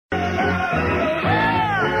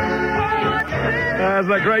Isn't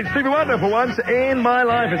that great? Stevie Wonder for once in my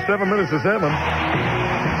life. It's 7 minutes to 7. What a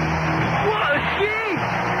gig!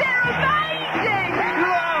 They're amazing!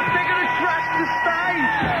 Oh, they're going to crash the stage!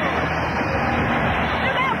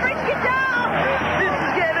 Look out, bring guitar! This is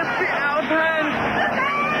getting a bit out of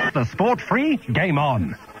hand. The sport-free Game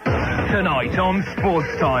On. Tonight on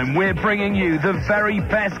Sports Time, we're bringing you the very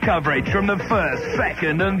best coverage from the first,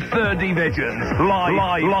 second and third divisions.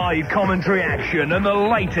 Live commentary action and the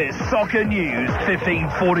latest soccer news.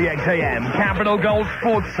 15:48 a.m. Capital Gold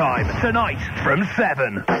Sports Time. Tonight from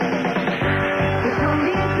 7.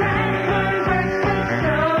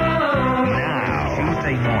 Now,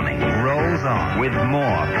 Tuesday morning rolls on with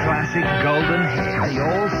more classic golden hits.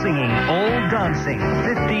 All singing, all dancing.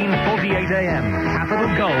 15:48 a.m. Capital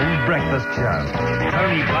Gold Breakfast Show.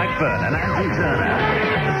 Tony Blackburn and Andrew Turner.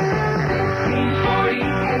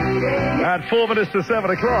 At 4 minutes to 7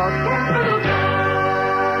 o'clock.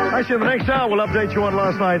 Actually, in the next hour, we'll update you on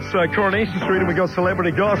last night's Coronation Street, and we got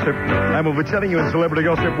celebrity gossip. And we'll be telling you in celebrity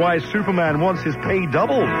gossip why Superman wants his pay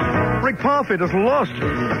doubled. Rick Parfitt has lost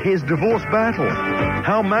his divorce battle.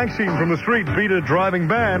 How Maxine from the Street beat a driving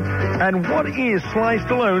ban. And what is Sly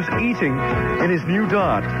Stallone's eating in his new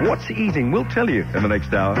dart? What's he eating? We'll tell you in the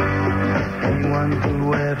next hour. Anyone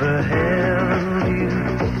who ever held you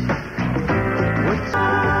would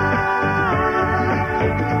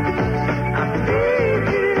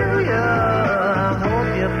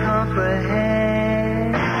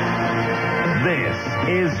This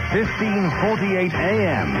is 15:48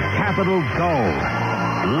 a.m. Capital Gold,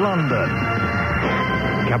 London.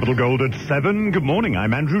 Capital Gold at 7. Good morning,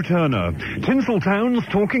 I'm Andrew Turner. Tinseltown's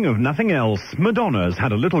talking of nothing else. Madonna's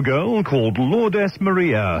had a little girl called Lourdes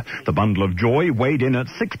Maria. The bundle of joy weighed in at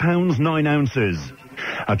 6 pounds 9 ounces.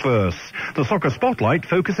 At first, the soccer spotlight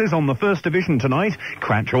focuses on the First Division tonight.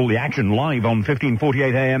 Catch all the action live on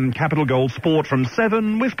 15:48 a.m. Capital Gold Sport from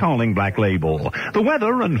 7 with Carling Black Label. The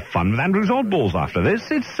weather and fun with Andrew's Oddballs after this.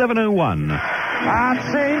 It's 7:01. I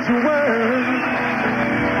say to words,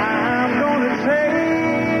 I'm gonna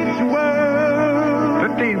say to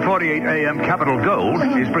words. 15:48 a.m. Capital Gold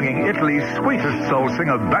is bringing Italy's sweetest soul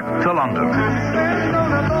singer back to London.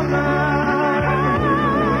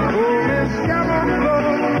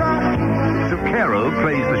 Zucchero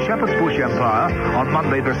plays the Shepherd's Bush Empire on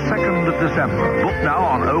Monday the 2nd of December. Book now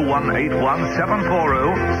on 0181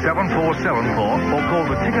 740 7474 or call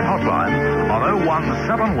the ticket hotline on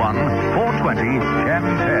 0171 420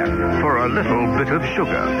 1010 for a little bit of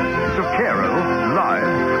sugar. Zucchero live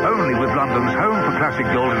only with London's home for classic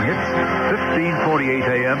golden hits. 15:48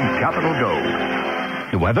 a.m. Capital Gold.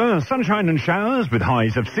 The weather, sunshine and showers with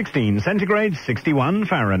highs of 16 centigrade, 61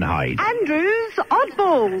 Fahrenheit. Andrew's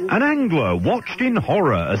Oddball. An angler watched in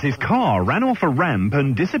horror as his car ran off a ramp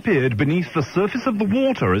and disappeared beneath the surface of the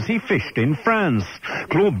water as he fished in France.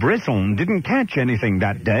 Claude Bresson didn't catch anything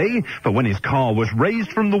that day, but when his car was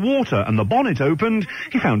raised from the water and the bonnet opened,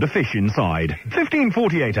 he found a fish inside.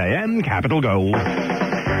 15:48 a.m. Capital Gold.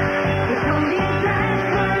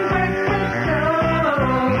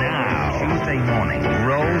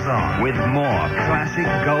 Rolls on with more classic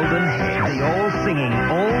golden hits. All singing,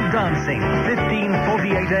 all dancing.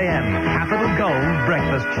 15:48 a.m. Capital Gold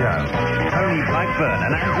Breakfast Show. Tony Blackburn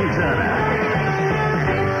and Andrew Turner.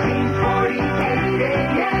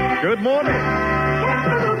 Good morning.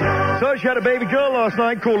 So she had a baby girl last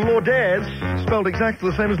night called Lourdes, spelled exactly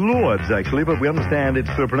the same as Lourdes, actually, but we understand it's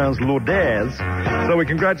pronounced Lourdes. So we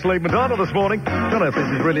congratulate Madonna this morning. I don't know if this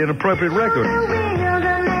is really an appropriate record.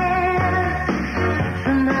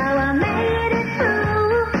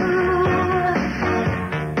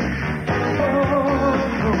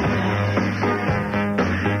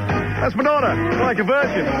 That's Madonna, like a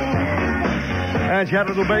virgin. And she had a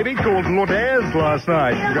little baby called Lourdes last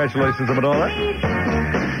night. Congratulations to Madonna.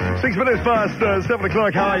 6 minutes past 7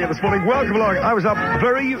 o'clock. How are you this morning? Welcome along. I was up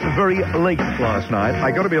very, very late last night. I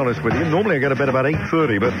got to be honest with you. Normally I go to bed about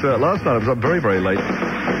 8:30, but last night I was up very, very late.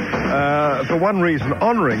 For one reason,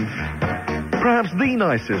 honouring perhaps the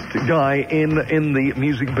nicest guy in the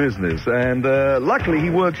music business. And luckily he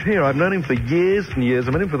works here. I've known him for years and years.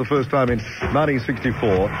 I met him for the first time in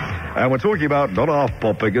 1964. And we're talking about not half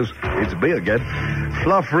pop figures, it's me again,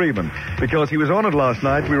 Fluff Freeman. Because he was honoured last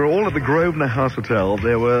night. We were all at the Grosvenor House Hotel.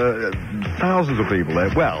 There were thousands of people there.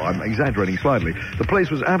 Well, I'm exaggerating slightly. The place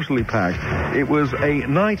was absolutely packed. It was a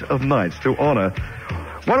night of nights to honour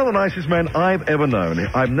one of the nicest men I've ever known.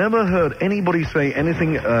 I've never heard anybody say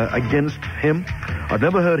anything against him. I've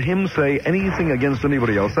never heard him say anything against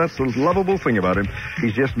anybody else. That's the lovable thing about him.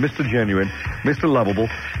 He's just Mr. Genuine, Mr. Lovable.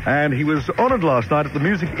 And he was honored last night at the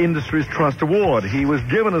Music Industries Trust Award. He was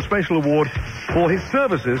given a special award for his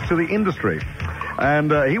services to the industry.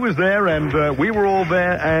 And he was there, and we were all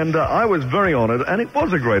there, and I was very honoured, and it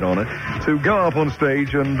was a great honour to go up on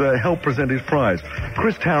stage and help present his prize.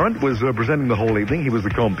 Chris Tarrant was presenting the whole evening. He was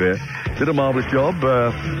the compere. Did a marvellous job.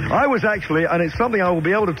 I was actually, and it's something I will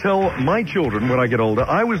be able to tell my children when I get older,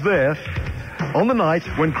 I was there on the night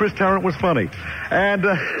when Chris Tarrant was funny. And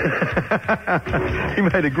he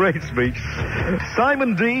made a great speech.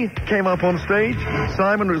 Simon D came up on stage.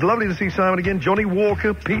 Simon, it was lovely to see Simon again. Johnny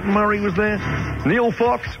Walker, Pete Murray was there. Neil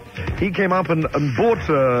Fox, he came up and brought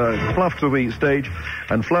Fluff to the stage.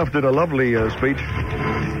 And Fluff did a lovely speech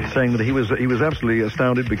saying that he was absolutely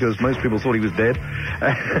astounded because most people thought he was dead.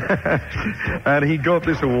 And he got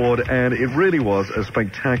this award, and it really was a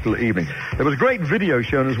spectacular evening. There was a great video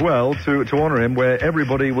shown as well to honour him, where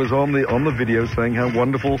everybody was on the video saying how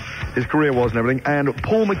wonderful his career was and everything. And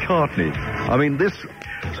Paul McCartney, I mean, this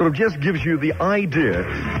sort of just gives you the idea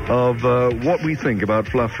of what we think about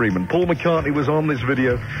Fluff Freeman. Paul McCartney was on this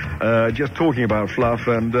video just talking about Fluff,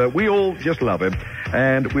 and we all just love him.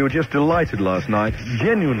 And we were just delighted last night,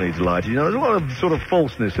 genuinely delighted. You know, there's a lot of sort of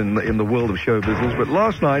falseness in the world of show business, but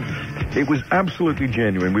last night it was absolutely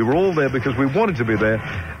genuine. We were all there because we wanted to be there,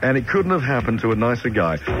 and it couldn't have happened to a nicer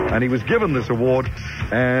guy. And he was given this award,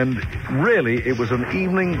 and really it was an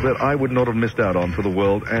evening that I would not have missed out on for the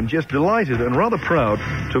world, and just delighted and rather proud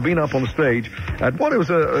to have been up on stage at what it was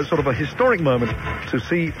a sort of a historic moment to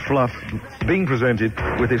see Fluff being presented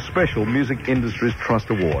with his special Music Industries Trust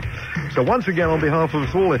Award. So once again, on behalf of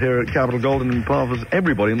us all here at Capital Gold and on behalf of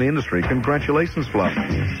everybody in the industry, congratulations, Fluff.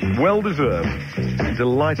 Well deserved.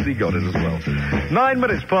 Delighted he got it as well. 9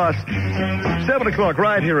 minutes past 7 o'clock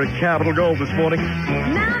right here at Capital Gold this morning.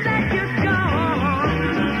 Now that you're gone,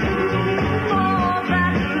 all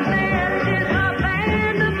that's left is a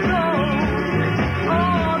band of gold.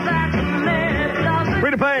 All that's left of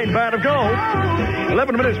Rita Payne, Band of Gold.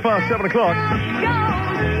 11 minutes past 7 o'clock.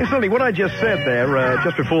 Incidentally, what I just said there,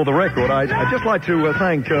 just before the record, I'd just like to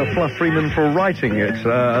thank Fluff Freeman for writing it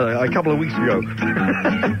a couple of weeks ago.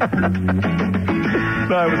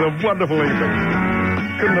 That was a wonderful evening.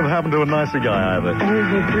 Couldn't have happened to a nicer guy either.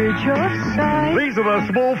 Over bridge of sight, These are the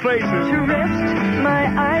small faces. to rest my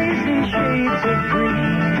eyes in shades of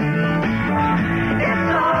green.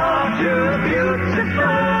 It's all too beautiful.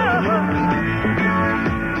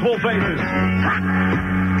 Small faces.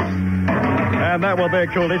 And that one there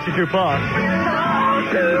called Itchy Too Fast.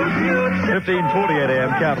 15:48 a.m.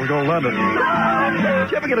 Capital Gold, London. Do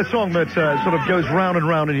you ever get a song that sort of goes round and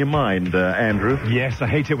round in your mind, Andrew? Yes, I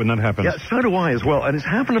hate it when that happens. Yeah, so do I as well. And it's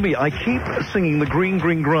happened to me. I keep singing The Green,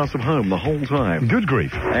 Green Grass of Home the whole time. Good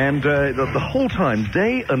grief. And the whole time,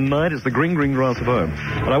 day and night, it's The Green, Green Grass of Home.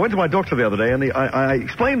 And I went to my doctor the other day, and I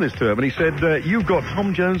explained this to him, and he said, you've got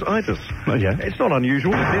Tom Jones-itis. Oh, yeah? It's not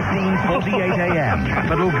unusual. 15:48 a.m.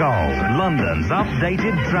 Capital Gold, London's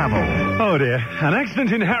updated travel. Oh, dear. An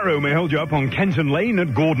accident in Harrow may hold you up on Kenton Lane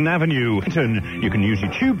at Gordon Avenue. You can use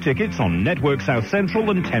your tube tickets on Network South Central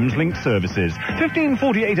and Thameslink services.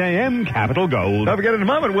 15:48 a.m. Capital Gold. Don't forget, in a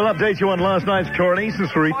moment, we'll update you on last night's Coronation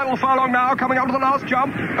Street. Final furlong now, coming up to the last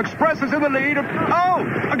jump. Express is in the lead. Oh,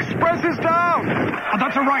 Express is down. And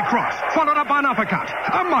that's a right cross, followed up by an uppercut.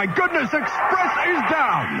 Oh, my goodness, Express is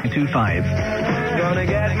down. 25. Gonna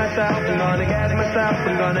get myself, I'm gonna get myself,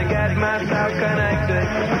 I'm gonna get myself connected.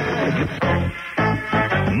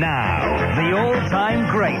 Now, the all-time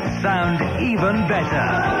greats sound even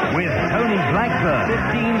better with Tony Blackburn.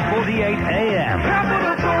 15:48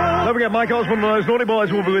 a.m. Don't forget, Mike Osmond and those naughty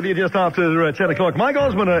boys will be with you just after 10 o'clock. Mike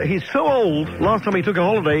Osmond, he's so old, last time he took a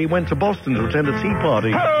holiday, he went to Boston to attend a tea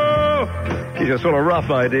party. Oh! Gives you a sort of rough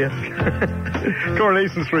idea.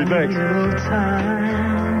 Coronation Street next. Little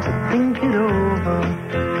time to think it over.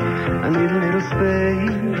 I need a little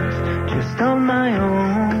space just on my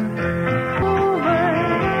own.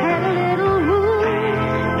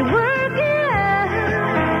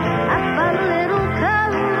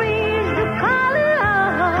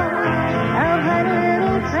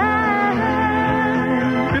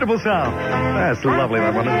 Beautiful sound. That's lovely,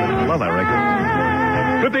 that one, isn't it? Love that record.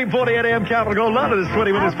 15:48 a.m. Capital Gold, London. It's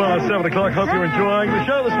 20 minutes past 7 o'clock. Hope you're enjoying the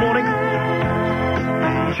show this morning.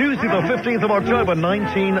 Tuesday, the 15th of October,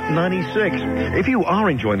 1996. If you are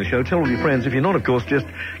enjoying the show, tell all your friends. If you're not, of course, just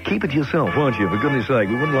keep it to yourself, won't you? For goodness sake,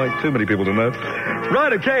 we wouldn't like too many people to know.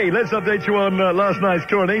 Right, okay, let's update you on last night's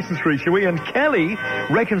Coronation Street, shall we? And Kelly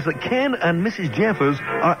reckons that Ken and Mrs. Jeffers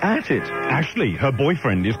are at it. Ashley, her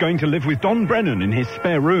boyfriend, is going to live with Don Brennan in his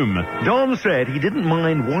spare room. Don said he didn't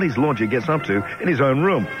mind what his lodger gets up to in his his own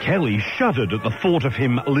room. Kelly shuddered at the thought of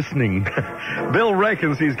him listening. Bill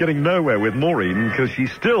reckons he's getting nowhere with Maureen because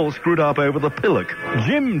she's still screwed up over the pillock.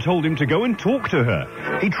 Jim told him to go and talk to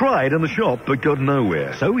her. He tried in the shop but got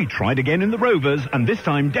nowhere. So he tried again in the Rovers and this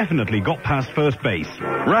time definitely got past first base.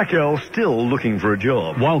 Raquel's still looking for a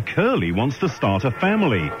job. While Curly wants to start a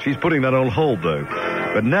family. She's putting that on hold, though.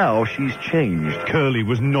 But now she's changed. Curly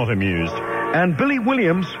was not amused. And Billy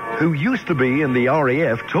Williams, who used to be in the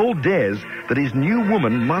RAF, told Des that his new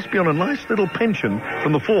woman must be on a nice little pension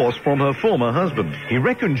from the force from her former husband. He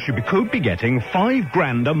reckoned she could be getting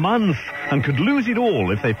 $5,000 a month and could lose it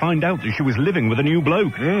all if they find out that she was living with a new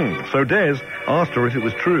bloke. So Des asked her if it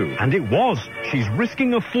was true. And it was. She's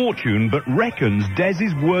risking a fortune but reckons Des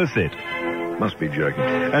is worth it. Must be joking.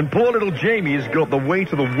 And poor little Jamie's got the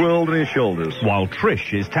weight of the world on his shoulders. While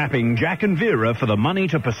Trish is tapping Jack and Vera for the money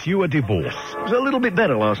to pursue a divorce. It was a little bit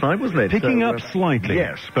better last night, wasn't it? Picking up slightly.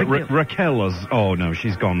 Yes. But Raquel is... Oh, no,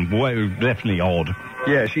 she's gone way... Definitely odd.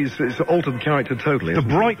 Yeah, she's altered character totally. The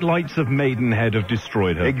bright lights of Maidenhead have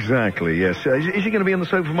destroyed her. Exactly, yes. Is she going to be on the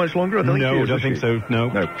sofa for much longer? I don't No, think she is, don't think so, no.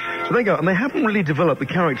 So they go, and they haven't really developed the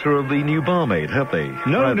character of the new barmaid, have they?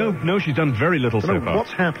 No, she's done very little so far.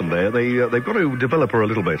 What's happened there? They've got to develop her a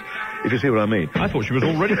little bit, if you see what I mean. I thought she was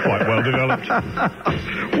already quite well developed.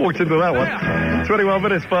 Walked into that one. 21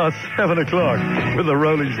 minutes past 7 o'clock with the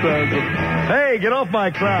Rolling Stones. Hey, get off my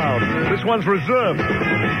cloud. This one's reserved.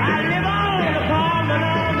 I live on the pond and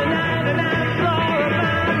on the 99th floor of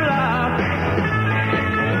my block.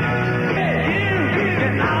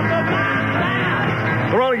 Get out of my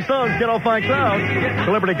cloud. The Rolling Stones, get off my cloud.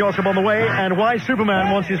 Celebrity gossip on the way, and why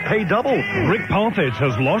Superman wants his pay double. Rick Parfitt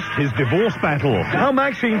has lost his divorce battle. How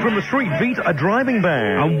Maxine from the street beat a driving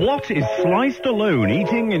ban. And what is Sliced Alone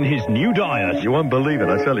eating in his new diet? You won't believe it,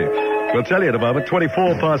 I tell you. We'll tell you in a moment.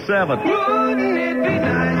 24 past 7. Wouldn't it be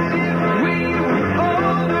nice if we were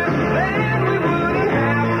older, then we wouldn't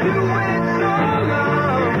have to wait so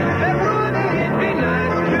long? And wouldn't it be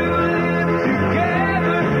nice to live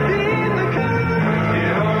together in the car?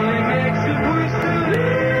 It only makes it worse to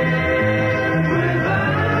live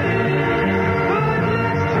without it. But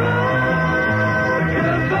let's talk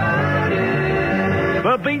about it.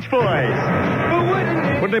 The Beach Boys.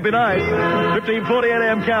 Wouldn't it be nice? 15:48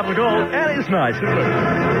 a.m. Capital Gold. And it's nice, isn't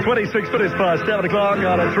it? 26 minutes past 7 o'clock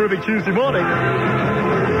on a terrific Tuesday morning.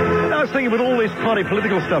 I was thinking with all this party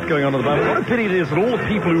political stuff going on at the moment, what a pity it is that all the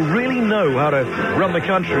people who really know how to run the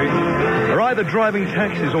country are either driving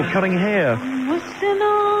taxis or cutting hair. Wishing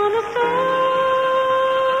on a star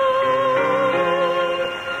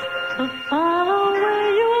to follow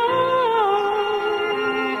where you are.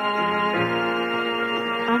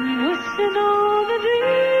 I'm wishing on a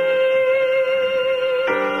dream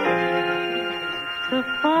to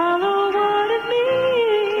follow what it means.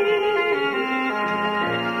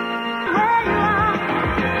 Where you are.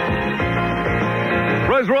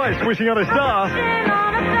 Rolls Royce wishing on a star. Wishing on a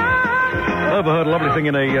star. I overheard a lovely thing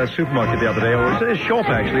in a supermarket the other day, or it was a shop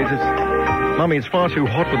actually. It's Mummy, it's far too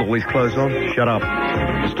hot with all these clothes on. Shut up.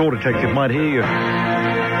 The store detective might hear you.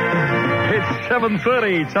 It's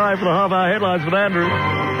 7:30, time for the half-hour headlines with Andrew.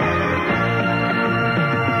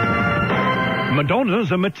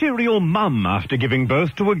 Madonna's a material mum after giving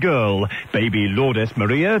birth to a girl. Baby Lourdes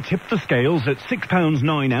Maria tipped the scales at 6 pounds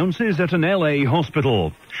 9 ounces at an LA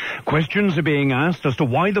hospital. Questions are being asked as to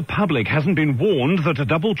why the public hasn't been warned that a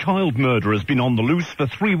double child murderer has been on the loose for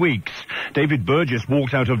 3 weeks. David Burgess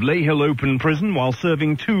walked out of Leyhill Open Prison while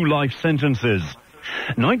serving 2 life sentences.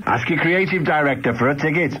 Ask your creative director for a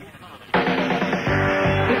ticket.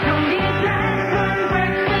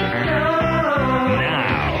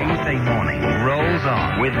 Tuesday morning rolls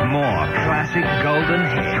on with more classic golden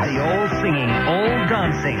hits. The all singing, all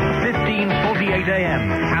dancing, 15:48 a.m.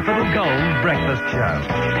 Capital Gold Breakfast Show.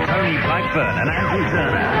 Tony Blackburn and Andrew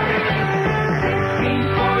Turner.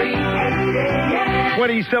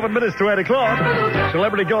 27 minutes to 8 o'clock.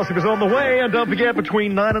 Celebrity gossip is on the way, and don't forget,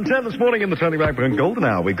 between 9 and 10 this morning in the Tony Blackburn Golden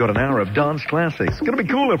Hour, we've got an hour of dance classics. It's going to be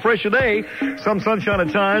cooler, fresher day. Some sunshine at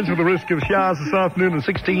times with the risk of showers this afternoon and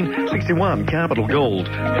 61 Capital Gold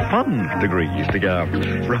fun degrees to go.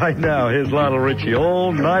 Right now, here's Lionel Richie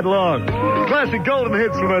all night long. Classic golden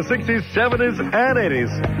hits from the 60s, 70s, and 80s.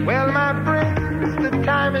 Well, my friends, the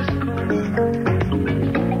time is come.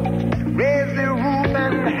 Raise the roof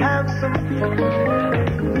and have some fun.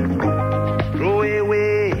 Throw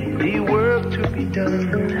away the work to be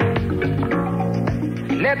done.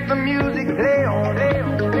 Let the music play on, play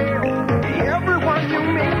on, play on. Everyone you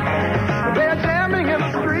meet, they're jamming in the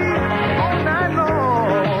street all night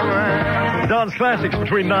long. Dance classics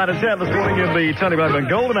between 9 and 10 this morning in the Tony Blackburn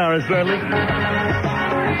Golden Hour, certainly.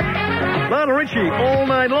 Lionel Richie all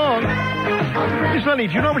night long. Hey, Sonny,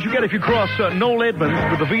 do you know what you get if you cross Noel Edmonds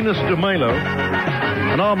with the Venus de Milo?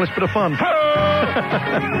 An armless bit of fun.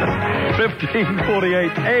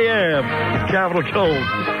 15:48 a.m. Capital Cold.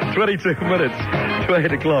 22 minutes to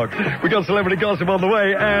 8 o'clock. We got celebrity gossip on the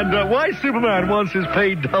way, and why Superman wants his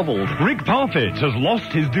pay doubled. Rick Parfitt has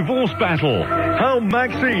lost his divorce battle. How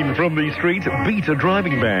Maxine from the street beat a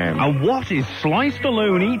driving ban. And what is Sliced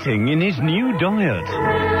Alone eating in his new diet?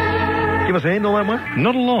 Give us a hint on that one?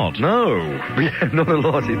 Not a lot. No. Yeah, not a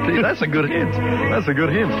lot. That's a good hint. That's a good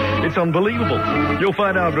hint. It's unbelievable. You'll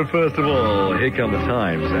find out, but first of all, here come the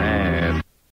times and...